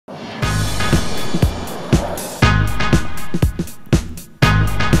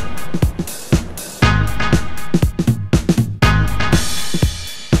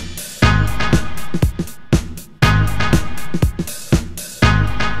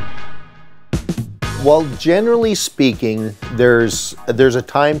Well, generally speaking, there's a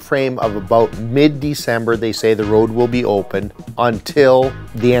time frame of about mid-December. They say the road will be open until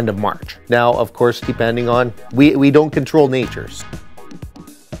the end of March. Now, of course, depending on, we don't control natures.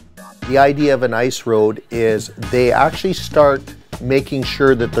 The idea of an ice road is they actually start making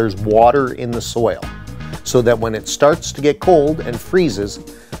sure that there's water in the soil, so that when it starts to get cold and freezes,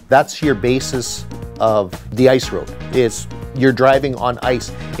 that's your basis of the ice road. You're driving on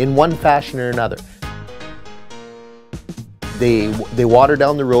ice in one fashion or another. They water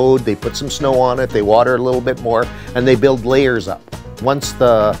down the road, they put some snow on it, they water a little bit more, and they build layers up. Once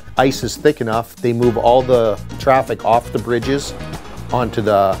the ice is thick enough, they move all the traffic off the bridges onto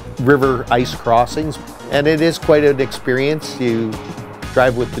the river ice crossings. And it is quite an experience. You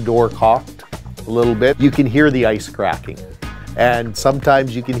drive with the door cocked a little bit. You can hear the ice cracking. And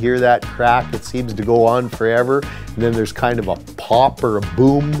sometimes you can hear that crack. It seems to go on forever. And then there's kind of a pop or a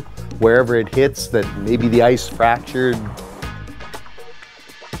boom wherever it hits that maybe the ice fractured.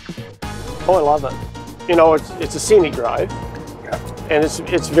 Oh, I love it. You know, it's a scenic drive, and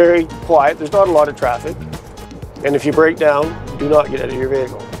it's very quiet. There's not a lot of traffic. And if you break down, do not get out of your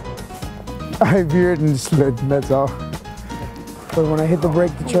vehicle. I veered and slid, that's all. But when I hit the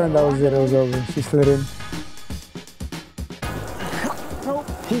brake to turn, that was it, it was over. She slid in. Nope,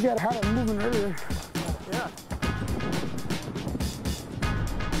 he had it moving earlier. Yeah.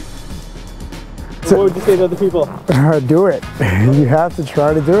 So what would you say to other people? Do it. You have to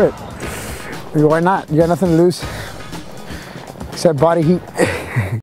try to do it. Why not? You got nothing to lose except body heat.